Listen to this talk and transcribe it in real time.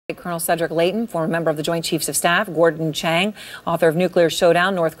Colonel Cedric Leighton, former member of the Joint Chiefs of Staff, Gordon Chang, author of Nuclear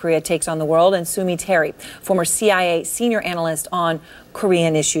Showdown, North Korea Takes on the World, and Sumi Terry, former CIA senior analyst on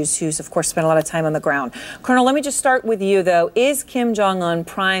Korean issues, who's, of course, spent a lot of time on the ground. Colonel, let me just start with you, though. Is Kim Jong-un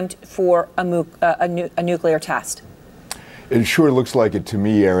primed for a nuclear test? It sure looks like it to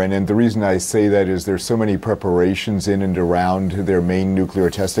me, Aaron, and the reason I say that is there's so many preparations in and around their main nuclear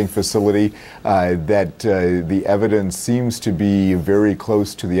testing facility that the evidence seems to be very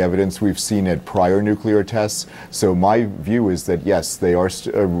close to the evidence we've seen at prior nuclear tests. So my view is that, yes, they are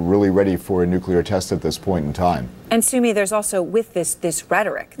really ready for a nuclear test at this point in time. And Sumi, there's also, with this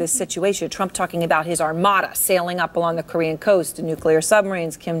rhetoric, this situation, Trump talking about his armada sailing up along the Korean coast, nuclear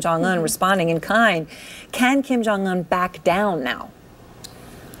submarines, Kim Jong-un responding in kind. Can Kim Jong-un back down now?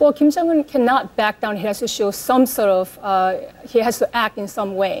 Well, Kim Jong-un cannot back down. He has to show some sort of, he has to act in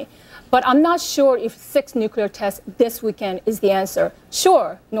some way. But I'm not sure if 6 nuclear tests this weekend is the answer.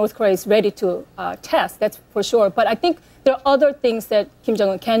 Sure, North Korea is ready to test, that's for sure. But I think there are other things that Kim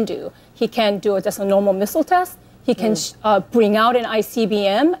Jong-un can do. He can do just a normal missile test. He can bring out an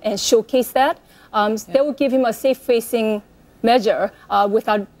ICBM and showcase that. That will give him a safe-facing measure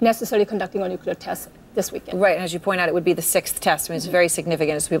without necessarily conducting a nuclear test this weekend. Right, and as you point out, it would be the 6th test. I mean, it's very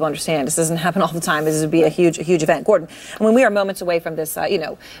significant, as people understand. This doesn't happen all the time. This would be a huge event. Gordon, I mean, we are moments away from this, you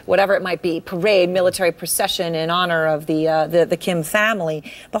know, whatever it might be, parade, military procession in honor of the Kim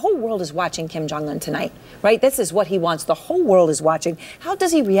family. The whole world is watching Kim Jong-un tonight, right? This is what he wants. The whole world is watching. How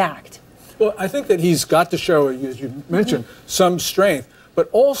does he react? Well, I think that he's got to show, as you mentioned, some strength. But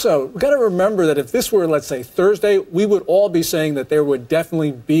also, we've got to remember that if this were, let's say, Thursday, we would all be saying that there would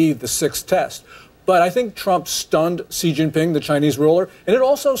definitely be the 6th test. But I think Trump stunned Xi Jinping, the Chinese ruler, and it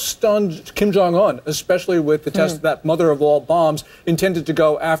also stunned Kim Jong-un, especially with the test of that mother of all bombs intended to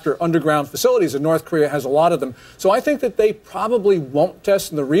go after underground facilities, and North Korea has a lot of them. So I think that they probably won't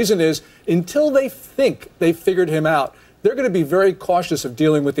test, and the reason is until they think they've figured him out, they're going to be very cautious of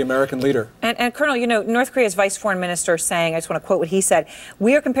dealing with the American leader. And Colonel, you know, North Korea's vice foreign minister saying, I just want to quote what he said,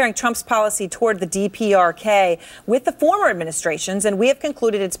 "We are comparing Trump's policy toward the DPRK with the former administrations, and we have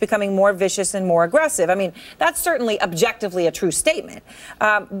concluded it's becoming more vicious and more aggressive." I mean, that's certainly objectively a true statement.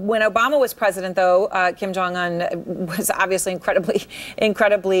 When Obama was president, though, Kim Jong-un was obviously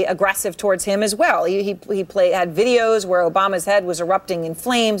incredibly aggressive towards him as well. He had videos where Obama's head was erupting in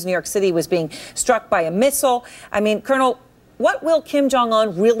flames. New York City was being struck by a missile. I mean, Colonel, what will Kim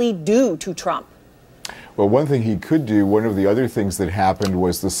Jong-un really do to Trump? Well, one thing he could do, one of the other things that happened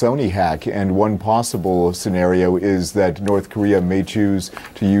was the Sony hack, and one possible scenario is that North Korea may choose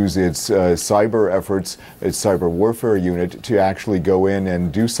to use its cyber efforts, its cyber warfare unit, to actually go in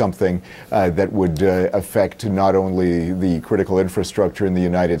and do something that would affect not only the critical infrastructure in the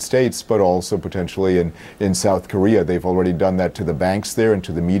United States, but also potentially in South Korea. They've already done that to the banks there and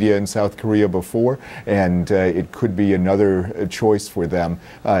to the media in South Korea before, and it could be another choice for them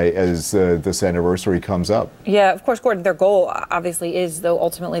as this anniversary comes up. Yeah, of course, Gordon, their goal obviously is, though,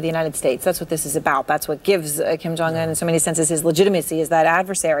 ultimately the United States. That's what this is about. That's what gives Kim Jong-un, in so many senses, his legitimacy as that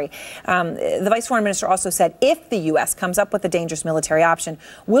adversary. The vice foreign minister also said if the U.S. comes up with a dangerous military option,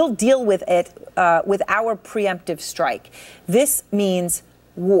 we'll deal with it with our preemptive strike. This means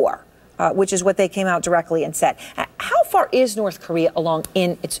war. Which is what they came out directly and said. How far is North Korea along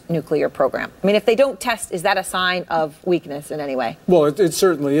in its nuclear program? I mean, if they don't test, is that a sign of weakness in any way? Well, it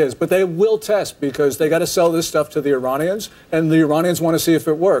certainly is. But they will test because they got to sell this stuff to the Iranians, and the Iranians want to see if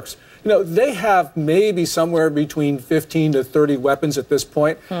it works. You know, they have maybe somewhere between 15 to 30 weapons at this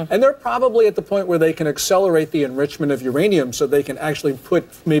point, and they're probably at the point where they can accelerate the enrichment of uranium so they can actually put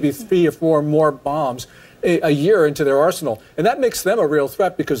maybe 3 or 4 more bombs a year into their arsenal. And that makes them a real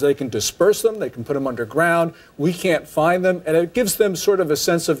threat because they can disperse them, they can put them underground, we can't find them, and it gives them sort of a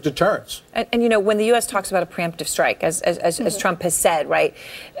sense of deterrence. And you know, when the U.S. talks about a preemptive strike, as Trump has said, right,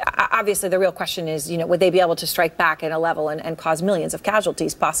 obviously the real question is, you know, would they be able to strike back at a level and cause millions of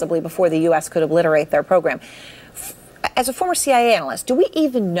casualties possibly before the U.S. could obliterate their program? As a former CIA analyst, do we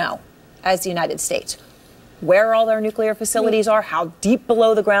even know, as the United States, where all their nuclear facilities are, how deep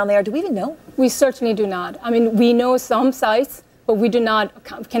below the ground they are? Do we even know? We certainly do not. I mean, we know some sites, but we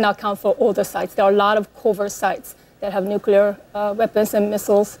cannot count for all the sites. There are a lot of covert sites that have nuclear weapons and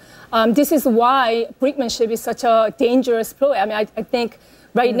missiles. This is why brinkmanship is such a dangerous ploy. I mean, I think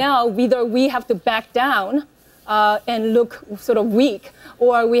right now, either we have to back down and look sort of weak,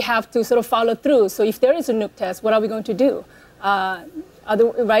 or we have to sort of follow through. So if there is a nuke test, what are we going to do?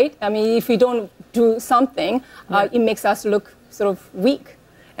 Right? I mean, if we don't do something, it makes us look sort of weak.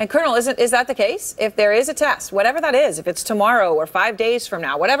 And Colonel, is that the case? If there is a test, whatever that is, if it's tomorrow or 5 days from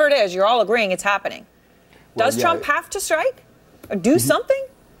now, whatever it is, you're all agreeing it's happening. Does Trump have to strike or do something?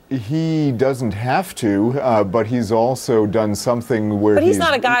 He doesn't have to, but he's also done something where. But he's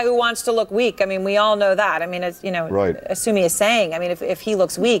not a guy who wants to look weak. I mean, we all know that. I mean, it's, you know, right. Assuming is saying. I mean, if he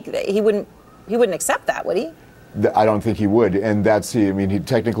looks weak, he wouldn't accept that, would he? I don't think he would, and that's, I mean,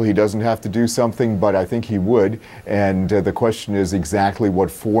 technically he doesn't have to do something, but I think he would, and the question is exactly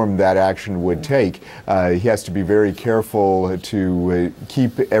what form that action would take. He has to be very careful to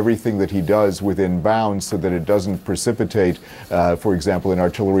keep everything that he does within bounds so that it doesn't precipitate, for example, an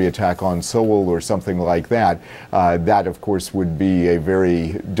artillery attack on Seoul or something like that. That, of course, would be a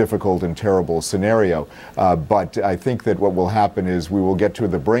very difficult and terrible scenario. But I think that what will happen is we will get to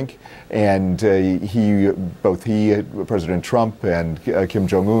the brink, and both President Trump, and Kim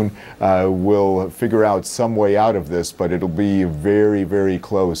Jong-un will figure out some way out of this, but it'll be very, very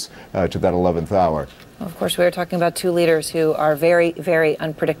close to that 11th hour. Of course, we are talking about two leaders who are very, very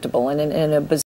unpredictable and in a bizarre